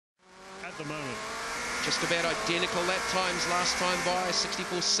the moment. Just about identical lap times last time by.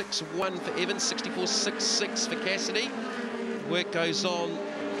 64.61 for Evans, 64.66 for Cassidy. Work goes on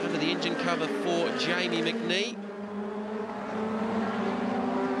under the engine cover for Jamie McNee.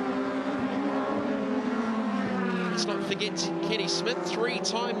 Let's not forget Kenny Smith,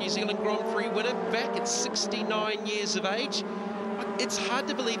 three-time New Zealand Grand Prix winner, back at 69 years of age. It's hard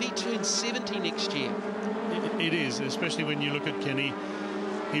to believe he turns 70 next year. It is, especially when you look at Kenny.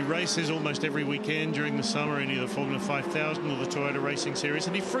 He races almost every weekend during the summer in either Formula 5000 or the Toyota Racing Series,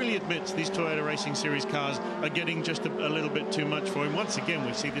 and he freely admits these Toyota Racing Series cars are getting just a little bit too much for him. Once again,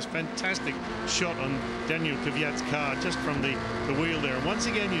 we see this fantastic shot on Daniel Kvyat's car just from the wheel there. And once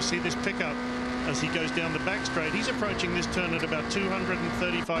again, you see this pickup as he goes down the back straight. He's approaching this turn at about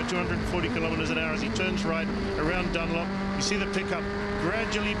 235, 240 kilometers an hour as he turns right around Dunlop. You see the pickup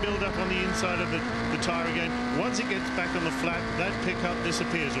gradually build up on the inside of the tyre again. Once it gets back on the flat, that pickup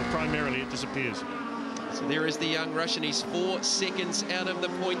disappears, or primarily it disappears. So there is the young Russian. He's 4 seconds out of the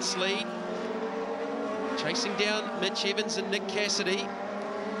points lead. Chasing down Mitch Evans and Nick Cassidy.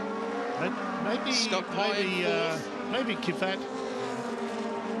 Maybe Scott Pye maybe Kvyat.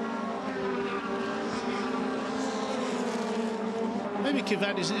 Maybe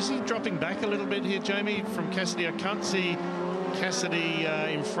Kvyat, is he dropping back a little bit here, Jamie, from Cassidy? I can't see Cassidy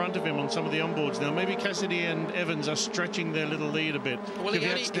in front of him on some of the onboards now. Maybe Cassidy and Evans are stretching their little lead a bit. Well, he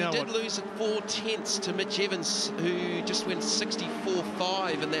did lose at 4 tenths to Mitch Evans, who just went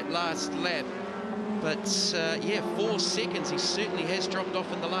 64.5 in that last lap. But yeah, 4 seconds. He certainly has dropped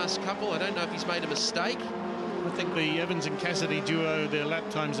off in the last couple. I don't know if he's made a mistake. I think the Evans and Cassidy duo, their lap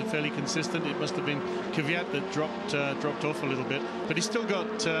times are fairly consistent. It must have been Kvyat that dropped off a little bit, but he's still got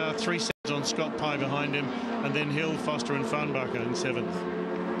 3 seconds on Scott Pye behind him, and then Hill, Foster and Farnbacher in 7th.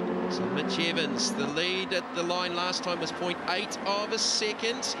 So Mitch Evans, the lead at the line last time was 0.8 of a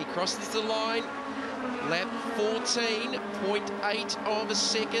second. He crosses the line, lap 14, 0.8 of a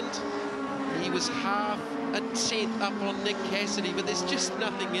second. He was half a tenth up on Nick Cassidy, but there's just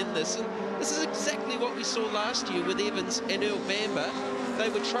nothing in this. And this is exactly what we saw last year with Evans and Earl Bamber. They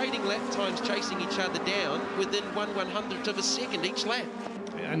were trading lap times, chasing each other down within 1/100th of a second each lap.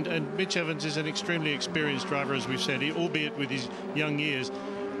 And Mitch Evans is an extremely experienced driver, as we've said, albeit with his young years.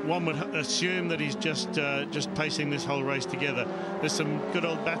 One would assume that he's just pacing this whole race together. There's some good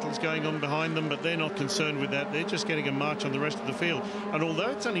old battles going on behind them, but they're not concerned with that. They're just getting a march on the rest of the field. And although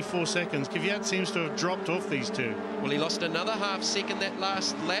it's only 4 seconds, Kvyat seems to have dropped off these two. Well, he lost another half second that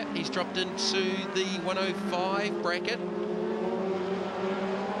last lap. He's dropped into the 105 bracket.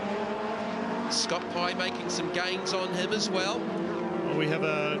 Scott Pye making some gains on him as well. Well, we have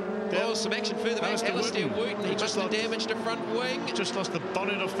some action further back. Alistair Wooten, he must have damaged a front wing. Just lost the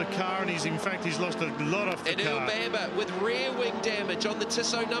bonnet off the car, and he's lost a lot off the car. And Earl Bamber with rear wing damage on the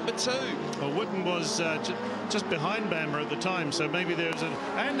Tissot number 2. Well, Wooten was just behind Bamber at the time, so maybe there's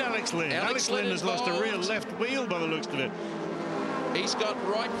and Alex Lynn. Alex Lynn has lost a rear left wheel by the looks of it. He's got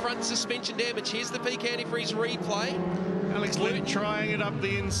right front suspension damage. Here's the Peak Antifreeze replay. Alex Lynn trying it up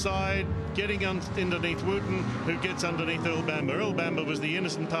the inside, getting underneath Wooten, who gets underneath Earl Bamber. Earl Bamber was the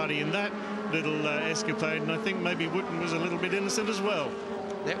innocent party in that little escapade, and I think maybe Wooten was a little bit innocent as well.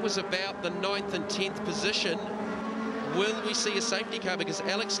 That was about the 9th and 10th position. Will we see a safety car? Because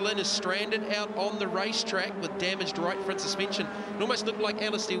Alex Lynn is stranded out on the racetrack with damaged right front suspension. It almost looked like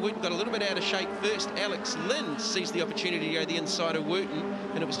Alistair Wooten got a little bit out of shape first. Alex Lynn sees the opportunity to go the inside of Wooten,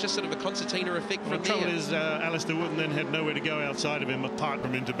 and it was just sort of a concertina effect from there. The trouble is, Alistair Wooten then had nowhere to go outside of him apart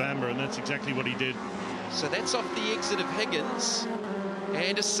from into Bamber, and that's exactly what he did. So that's off the exit of Higgins.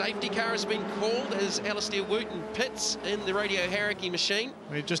 And a safety car has been called as Alistair Wooten pits in the radio hierarchy machine.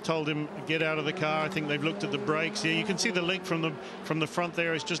 They just told him get out of the car. I think they've looked at the brakes. Yeah, you can see the leak from the front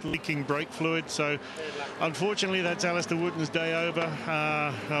there. It's just leaking brake fluid. So unfortunately, that's Alistair Wooten's day over.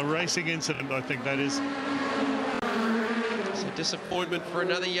 A racing incident, I think that is. So disappointment for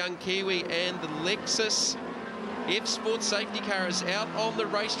another young Kiwi, and the Lexus F Sport safety car is out on the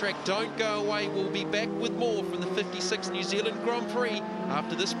racetrack. Don't go away. We'll be back with more from the 56th New Zealand Grand Prix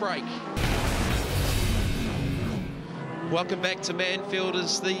after this break. Welcome back to Manfeild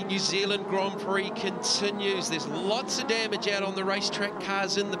as the New Zealand Grand Prix continues. There's lots of damage out on the racetrack,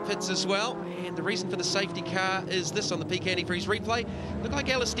 cars in the pits as well. And the reason for the safety car is this on the Peak Antifreeze replay. Looked like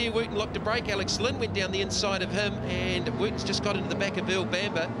Alistair Wooten locked a brake. Alex Lynn went down the inside of him, and Wooten's just got into the back of Earl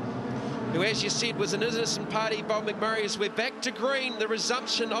Bamber, who, as you said, was an innocent party. Bob McMurray, as we're back to green, the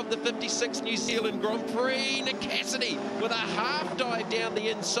resumption of the 56th New Zealand Grand Prix. Nick Cassidy with a half dive down the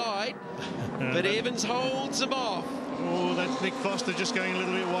inside, but Evans holds him off. Oh, that's Nick Foster just going a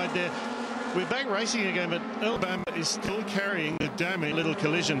little bit wide there. We're back racing again, but Earl Bamber is still carrying the damage. Little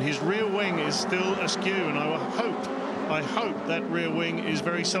collision. His rear wing is still askew, and I hope that rear wing is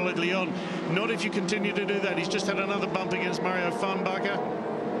very solidly on. Not if you continue to do that. He's just had another bump against Mario Farnbacher.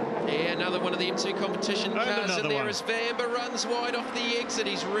 Yeah, another one of the M2 competition cars in there as Bamber runs wide off the exit.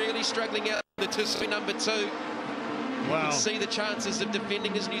 He's really struggling out the Tissot number 2. Wow. You can see the chances of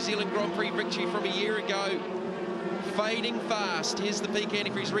defending his New Zealand Grand Prix victory from a year ago fading fast. Here's the peak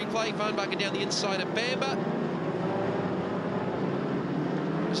antifreeze replay. Farnbacher down the inside of Bamber.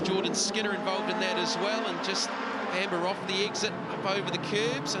 There's Jordan Skinner involved in that as well, and just Bamber off the exit, up over the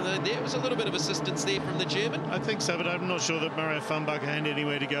curbs, and there was a little bit of assistance there from the German. I think so, but I'm not sure that Mario Farnbacher had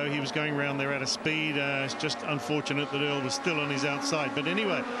anywhere to go. He was going around there at a speed. It's just unfortunate that Earl was still on his outside. But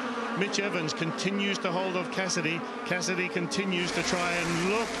anyway, Mitch Evans continues to hold off Cassidy. Cassidy continues to try and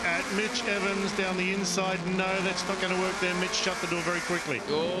look at Mitch Evans down the inside. No, that's not going to work there. Mitch shut the door very quickly.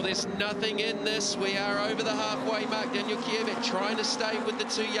 Oh, there's nothing in this. We are over the halfway mark. Daniel Kvyat trying to stay with the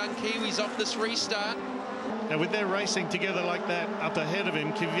 2 young Kiwis off this restart. Now, with their racing together like that up ahead of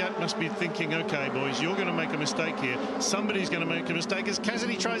him, Kvyat must be thinking, OK, boys, you're going to make a mistake here. Somebody's going to make a mistake as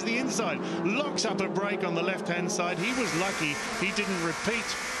Cassidy tries the inside, locks up a brake on the left-hand side. He was lucky he didn't repeat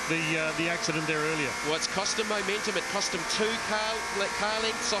the accident there earlier. Well, it's cost him momentum. It cost him 2 car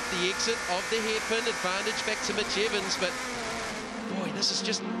lengths off the exit of the hairpin. Advantage back to Mitch Evans, but boy, this is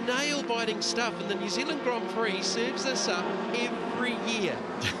just nail-biting stuff, and the New Zealand Grand Prix serves this up every year.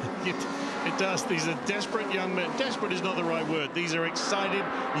 It does. These are desperate young men. Desperate is not the right word. These are excited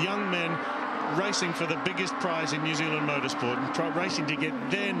young men racing for the biggest prize in New Zealand motorsport and racing to get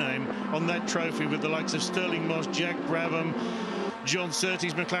their name on that trophy with the likes of Sterling Moss, Jack Brabham, John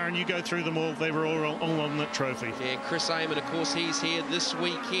Surtees, McLaren. You go through them all. They were all on that trophy. Yeah, Chris Amon, of course, he's here this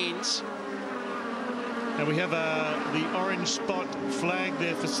weekend. Now we have the orange spot flag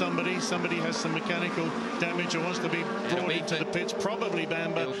there for somebody. Somebody has some mechanical damage or wants to be brought into the pits. Probably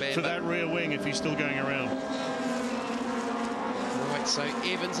Bamber for that rear wing if he's still going around. Right, so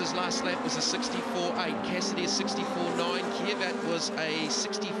Evans' last lap was a 64.8. Cassidy a 64.9. Kvyat was a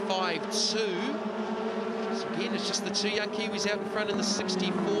 65.2. So again, it's just the 2 young Kiwis out in front in the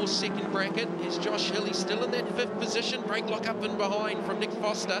 64-second bracket. Here's Josh Hill. He's still in that 5th position. Brake lock up and behind from Nick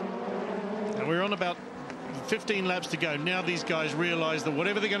Foster. And we're on about 15 laps to go. Now these guys realise that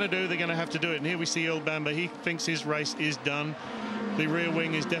whatever they're going to do, they're going to have to do it. And here we see Earl Bamber. He thinks his race is done. The rear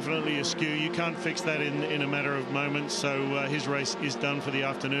wing is definitely askew. You can't fix that in a matter of moments. So his race is done for the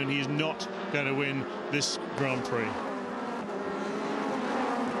afternoon. He is not going to win this Grand Prix.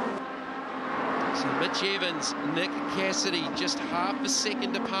 So Mitch Evans, Nick Cassidy, just half a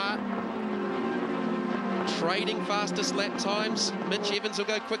second apart. Trading fastest lap times. Mitch Evans will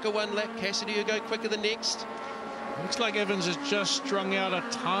go quicker one lap. Cassidy will go quicker the next. Looks like Evans has just strung out a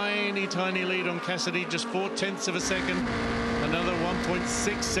tiny lead on Cassidy, just 0.4 of a second. Another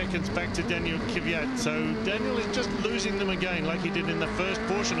 1.6 seconds back to Daniel Kvyat. So Daniel is just losing them again, like he did in the first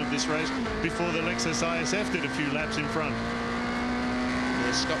portion of this race before the Lexus ISF did a few laps in front.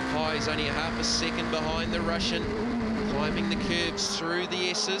 Yeah, Scott Pye is only a half a second behind the Russian, climbing the curves through the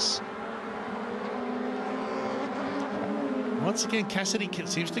S's. Once again, Cassidy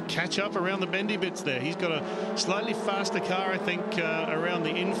seems to catch up around the bendy bits there. He's got a slightly faster car, I think, around the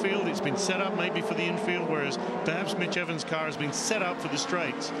infield. It's been set up maybe for the infield, whereas perhaps Mitch Evans' car has been set up for the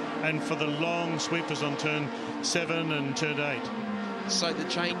straights and for the long sweepers on turn 7 and turn 8. So the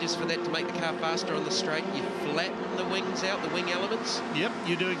changes for that to make the car faster on the straight, you flatten the wings out, the wing elements? Yep,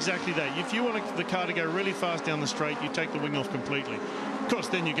 you do exactly that. If you want the car to go really fast down the straight, you take the wing off completely. Of course,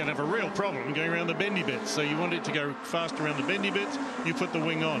 then you're going to have a real problem going around the bendy bits. So you want it to go fast around the bendy bits, you put the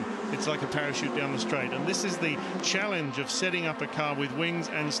wing on. It's like a parachute down the straight. And this is the challenge of setting up a car with wings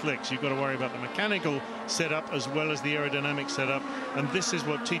and slicks. You've got to worry about the mechanical setup as well as the aerodynamic setup. And this is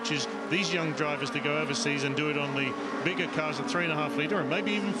what teaches these young drivers to go overseas and do it on the bigger cars, a 3.5 litre, and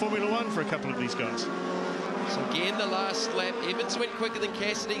maybe even Formula One for a couple of these guys. So again, the last lap, Evans went quicker than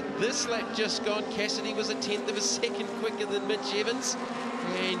Cassidy. This lap just gone, Cassidy was a 1/10 of a second quicker than Mitch Evans.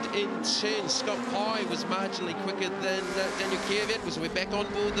 And in turn, Scott Pye was marginally quicker than Daniel Kvyat. We're back on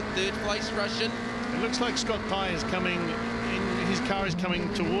board the 3rd place Russian. It looks like Scott Pye is coming in. His car is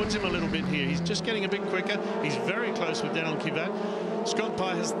coming towards him a little bit here. He's just getting a bit quicker. He's very close with Daniel Kvyat. Scott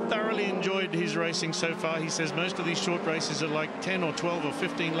Pye has thoroughly enjoyed his racing so far. He says most of these short races are like 10 or 12 or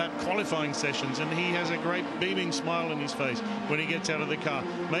 15 lap qualifying sessions, and he has a great beaming smile on his face when he gets out of the car.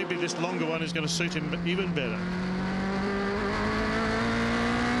 Maybe this longer one is going to suit him even better.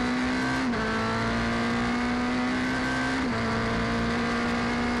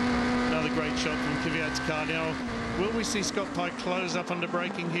 Another great shot from Kvyat's car. Now Will we see Scott Pye close up under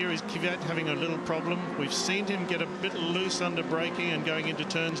braking here? Is Kvyat having a little problem? We've seen him get a bit loose under braking and going into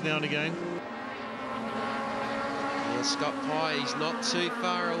turns now and again. Yeah, Scott Pye, he's not too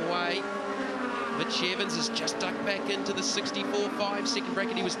far away. Mitch Evans has just ducked back into the 64.5 second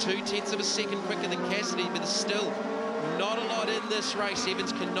bracket. He was 2/10 of a second quicker than Cassidy, but still not a lot in this race.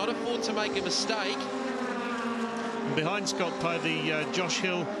 Evans cannot afford to make a mistake. And behind Scott Pye, the Josh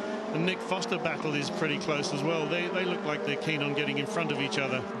Hill and Nick Foster battle is pretty close as well. They look like they're keen on getting in front of each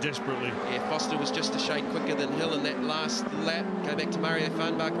other desperately. Yeah, Foster was just a shade quicker than Hill in that last lap. Go back to Mario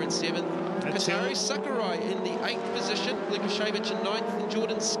Farnbacher in 7th. Kotaro Sakurai in the 8th position. Lukashevich in 9th and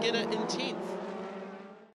Jordan Skinner in 10th.